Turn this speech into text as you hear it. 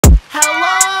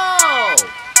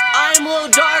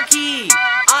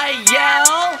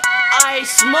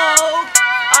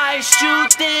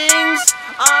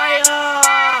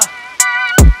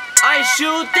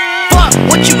you think? Fuck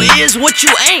what you is, what you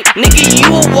ain't. Nigga, you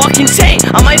a walking tank.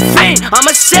 I might faint,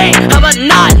 I'ma say, how about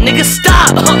not? Nigga,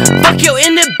 stop. Fuck your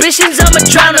inhibitions, I'ma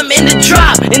drown them in the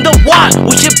drop. In the walk,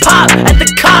 we should pop at the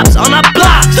cops on our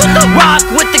blocks. Rock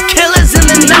with the killers and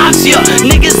the knocks, yeah.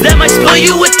 Niggas that might spill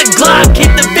you with the Glock. Keep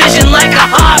the vision like a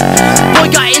hawk. Boy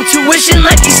got intuition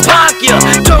like he's Spock, yeah.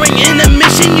 During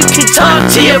intermission, you can talk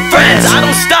to your friends. I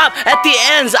don't stop at the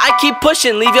ends, I keep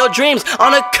pushing. Leave your dreams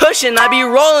on a cushion. I be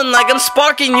rolling like I'm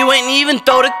sparking. You ain't even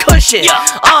throw the cushion.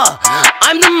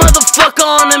 I'm the motherfucker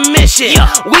on a mission.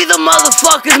 We the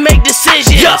motherfuckers make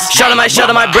decisions. Shut on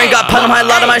my brain, got put on my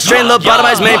lot of my strain,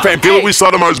 lobotomized mainframe. Feel it, we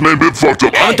sodomized, man, been fucked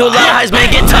up. I'm through a lot of highs, man,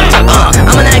 get tucked up.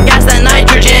 I'm on that gas, that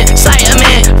nitrogen. Sight a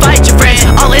man, fight your friends.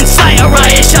 All inside a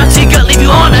riot. Shots to your gut, leave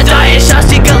you on a diet. Shots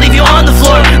to your gut, leave you on the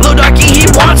floor. Lil Darkie, he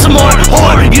wants some more.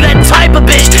 Whore, you that type of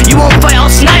bitch. You won't fight,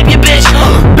 I'll snipe you, bitch.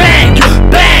 Bang,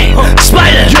 bang,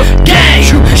 spider, gang,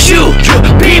 shoot,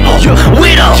 people,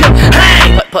 widow,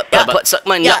 hang. Suck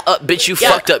my nut up, bitch, you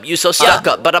fucked up. You so stuck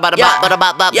up. Talk a lot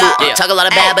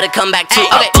of bad, but it come back too.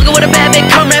 Fucking with a bad bitch,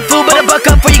 come red food, but a buck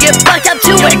up before you get fucked up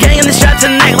too. With a gang in the strap to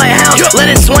the neck like hounds. Let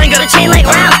it swing, got a chain like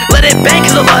rounds. Let it bang,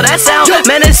 cause I love that sound.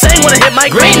 Man, insane when I hit my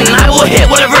green, and I will hit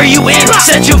whatever you in.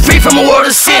 Set you free from a world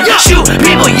of sin. Shoot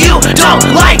people you don't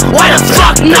like, why the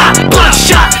fuck not?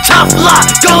 Bloodshot, tough lot,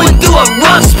 going through a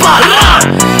rough spot.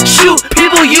 Shoot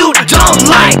people you don't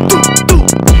like.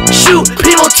 Shoot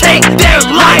people take their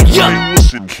life.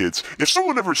 Listen, kids, if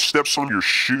someone ever steps on your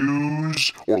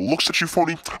shoes or looks at you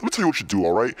funny, let me tell you what you do,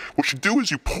 alright? What you do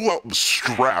is you pull out the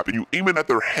strap and you aim it at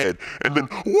their head, and then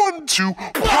 1, 2,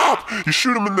 pop! You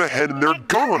shoot them in the head and they're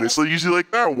gone. It's like easy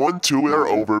like that. 1, 2, they're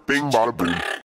over. Bing, bada, boom.